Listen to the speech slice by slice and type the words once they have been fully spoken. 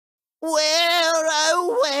Where,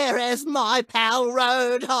 oh, where has my pal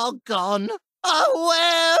Roadhog gone?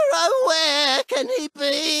 Oh, where can he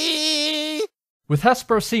be? With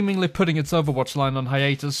Hasbro seemingly putting its Overwatch line on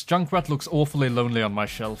hiatus, Junkrat looks awfully lonely on my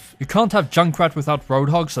shelf. You can't have Junkrat without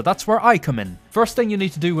Roadhog, so that's where I come in. First thing you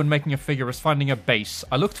need to do when making a figure is finding a base.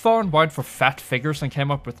 I looked far and wide for fat figures and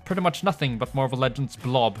came up with pretty much nothing but Marvel Legends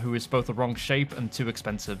Blob, who is both the wrong shape and too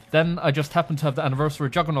expensive. Then I just happened to have the Anniversary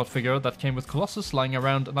Juggernaut figure that came with Colossus lying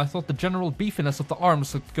around, and I thought the general beefiness of the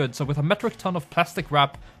arms looked good, so with a metric ton of plastic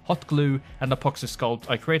wrap, hot glue, and epoxy sculpt,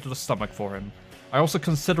 I created a stomach for him. I also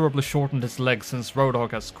considerably shortened his legs since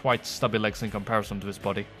Roadhog has quite stubby legs in comparison to his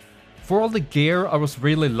body. For all the gear, I was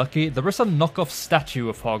really lucky. There is a knockoff statue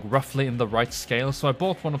of Hog roughly in the right scale, so I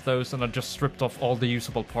bought one of those and I just stripped off all the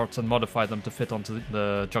usable parts and modified them to fit onto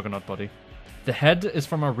the Juggernaut body. The head is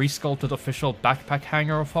from a resculpted official backpack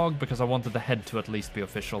hanger of Hog because I wanted the head to at least be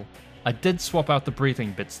official. I did swap out the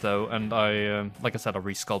breathing bits though, and like I said, I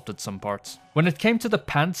resculpted some parts. When it came to the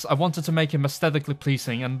pants, I wanted to make him aesthetically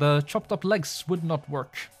pleasing, and the chopped up legs would not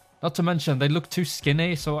work. Not to mention, they look too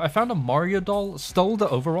skinny, so I found a Mario doll, stole the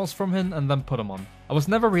overalls from him, and then put them on. I was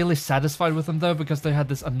never really satisfied with them though, because they had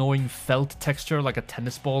this annoying felt texture like a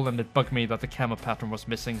tennis ball, and it bugged me that the camo pattern was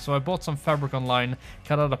missing, so I bought some fabric online,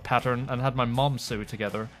 cut out a pattern, and had my mom sew it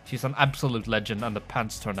together. She's an absolute legend, and the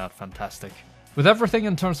pants turned out fantastic. With everything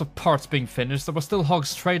in terms of parts being finished, there was still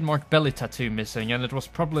Hog's trademark belly tattoo missing, and it was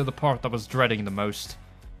probably the part I was dreading the most.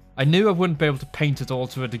 I knew I wouldn't be able to paint it all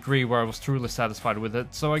to a degree where I was truly satisfied with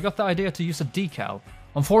it, so I got the idea to use a decal.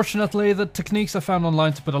 Unfortunately, the techniques I found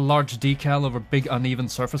online to put a large decal over big uneven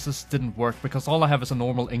surfaces didn't work because all I have is a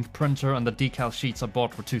normal ink printer and the decal sheets I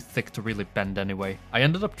bought were too thick to really bend anyway. I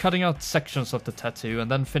ended up cutting out sections of the tattoo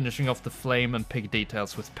and then finishing off the flame and pig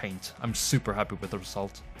details with paint. I'm super happy with the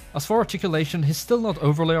result. As for articulation, he's still not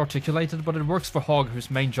overly articulated, but it works for Hog,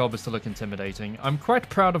 whose main job is to look intimidating. I'm quite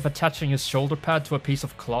proud of attaching his shoulder pad to a piece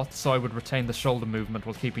of cloth so I would retain the shoulder movement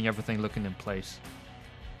while keeping everything looking in place.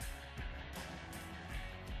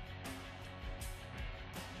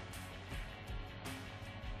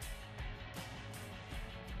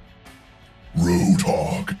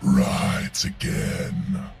 Roadhog rides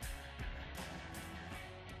again.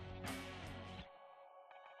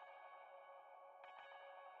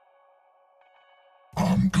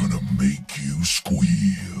 I'm gonna make you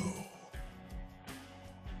squeal.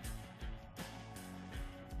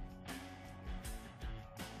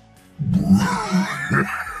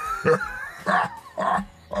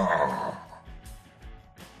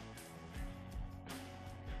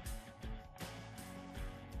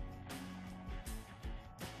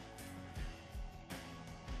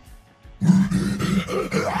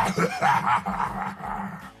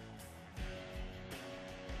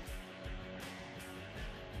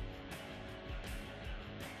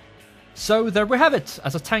 So there we have it!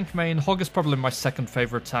 As a tank main, Hog is probably my second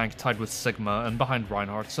favourite tank, tied with Sigma and behind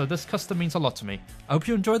Reinhardt, so this custom means a lot to me. I hope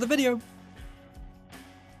you enjoy the video!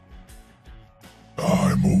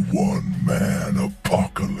 I'm a one-man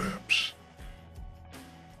apocalypse.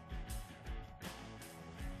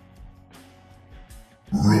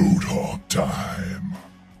 Roadhog time.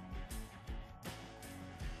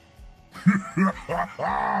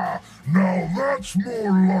 Now that's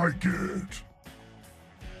more like it.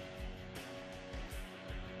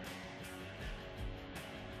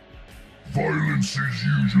 Violence is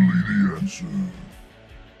usually the answer.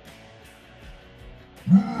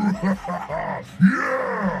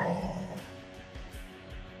 Yeah!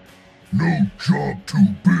 No job too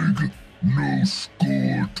big, no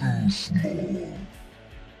score too small.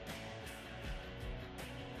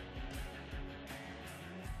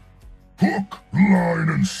 Hook, line,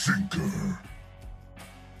 and sinker.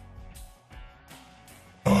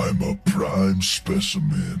 I'm a prime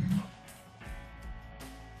specimen.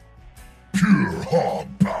 Pure hog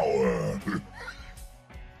power.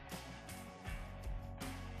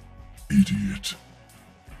 Idiot.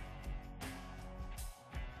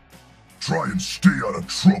 Try and stay out of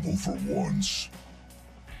trouble for once.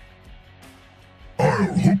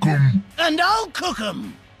 I'll hook 'em. And I'll cook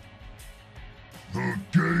 'em. The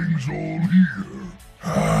gang's all here.